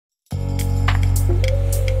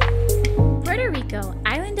Rico,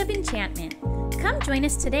 island of enchantment. Come join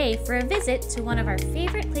us today for a visit to one of our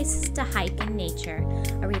favorite places to hike in nature,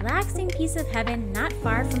 a relaxing piece of heaven not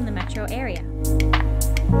far from the metro area.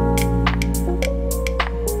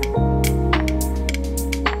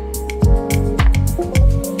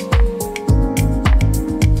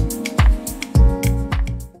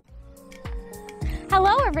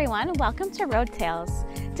 Hello everyone, welcome to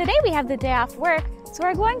RoadTales. Today we have the day off work, so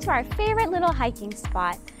we're going to our favorite little hiking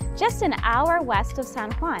spot, just an hour west of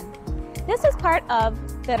San Juan. This is part of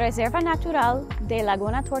the Reserva Natural de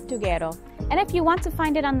Laguna Tortuguero, and if you want to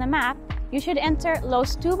find it on the map, you should enter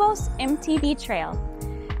Los Tubos MTB Trail.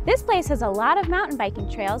 This place has a lot of mountain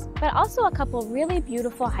biking trails, but also a couple really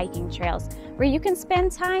beautiful hiking trails where you can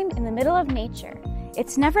spend time in the middle of nature.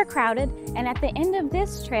 It's never crowded, and at the end of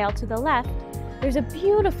this trail to the left, there's a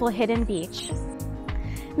beautiful hidden beach.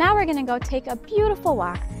 Now we're gonna go take a beautiful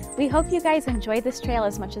walk. We hope you guys enjoy this trail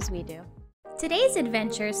as much as we do. Today's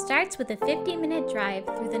adventure starts with a 50-minute drive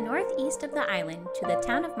through the northeast of the island to the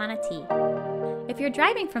town of Manatí. If you're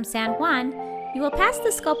driving from San Juan, you will pass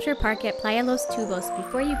the sculpture park at Playa Los Tubos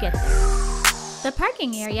before you get there. The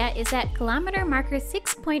parking area is at kilometer marker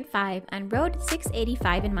 6.5 on Road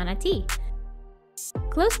 685 in Manatí.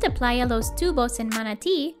 Close to Playa Los Tubos in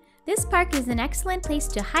Manatí, this park is an excellent place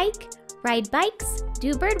to hike, ride bikes,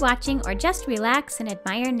 do bird watching, or just relax and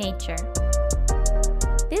admire nature.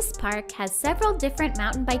 This park has several different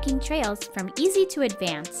mountain biking trails from easy to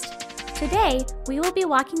advanced. Today, we will be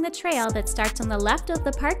walking the trail that starts on the left of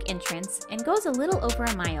the park entrance and goes a little over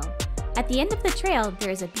a mile. At the end of the trail,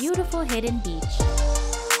 there is a beautiful hidden beach.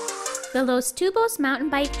 The Los Tubos Mountain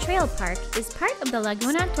Bike Trail Park is part of the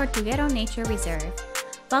Laguna Tortuguero Nature Reserve.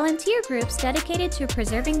 Volunteer groups dedicated to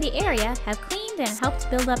preserving the area have cleaned and helped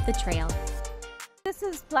build up the trail. This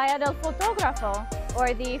is Playa del Fotógrafo,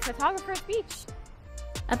 or the photographer's beach.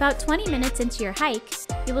 About 20 minutes into your hike,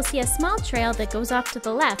 you will see a small trail that goes off to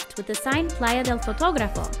the left with the sign Playa del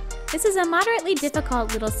Fotógrafo. This is a moderately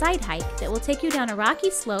difficult little side hike that will take you down a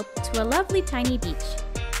rocky slope to a lovely tiny beach.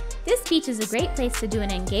 This beach is a great place to do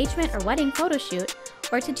an engagement or wedding photo shoot,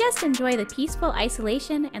 or to just enjoy the peaceful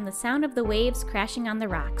isolation and the sound of the waves crashing on the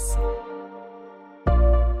rocks.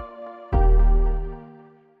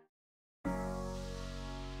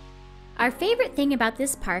 Our favorite thing about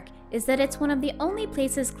this park is that it's one of the only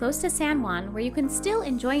places close to San Juan where you can still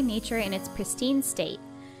enjoy nature in its pristine state.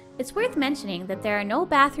 It's worth mentioning that there are no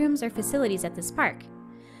bathrooms or facilities at this park.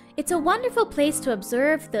 It's a wonderful place to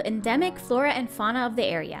observe the endemic flora and fauna of the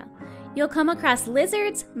area. You'll come across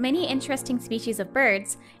lizards, many interesting species of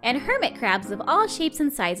birds, and hermit crabs of all shapes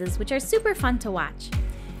and sizes, which are super fun to watch.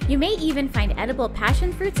 You may even find edible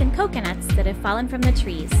passion fruits and coconuts that have fallen from the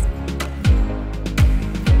trees.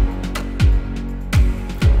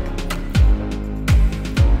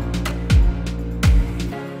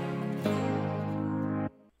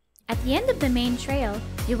 At the end of the main trail,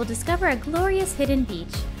 you will discover a glorious hidden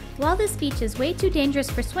beach. While this beach is way too dangerous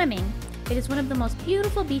for swimming, it is one of the most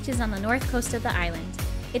beautiful beaches on the north coast of the island.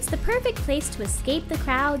 It's the perfect place to escape the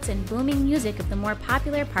crowds and booming music of the more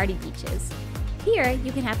popular party beaches. Here,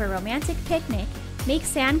 you can have a romantic picnic, make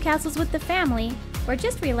sandcastles with the family, or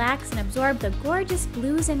just relax and absorb the gorgeous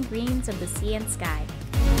blues and greens of the sea and sky.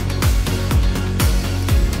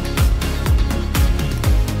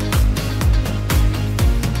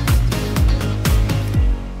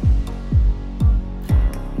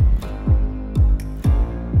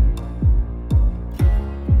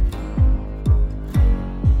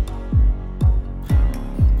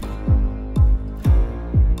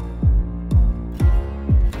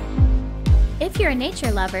 If you're a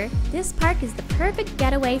nature lover, this park is the perfect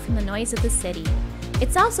getaway from the noise of the city.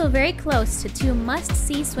 It's also very close to two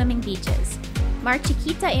must-see swimming beaches, Mar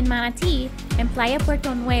Chiquita in Manatí and Playa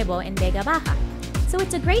Puerto Nuevo in Vega Baja, so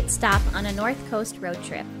it's a great stop on a North Coast road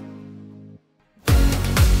trip.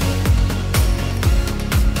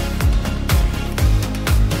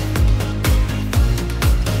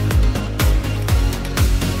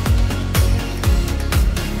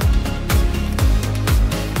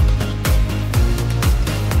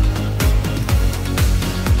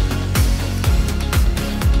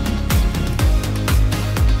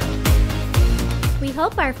 We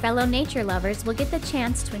hope our fellow nature lovers will get the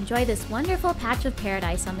chance to enjoy this wonderful patch of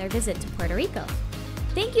paradise on their visit to Puerto Rico.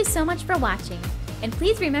 Thank you so much for watching, and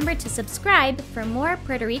please remember to subscribe for more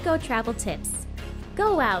Puerto Rico travel tips.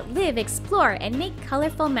 Go out, live, explore, and make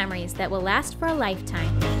colorful memories that will last for a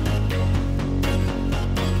lifetime.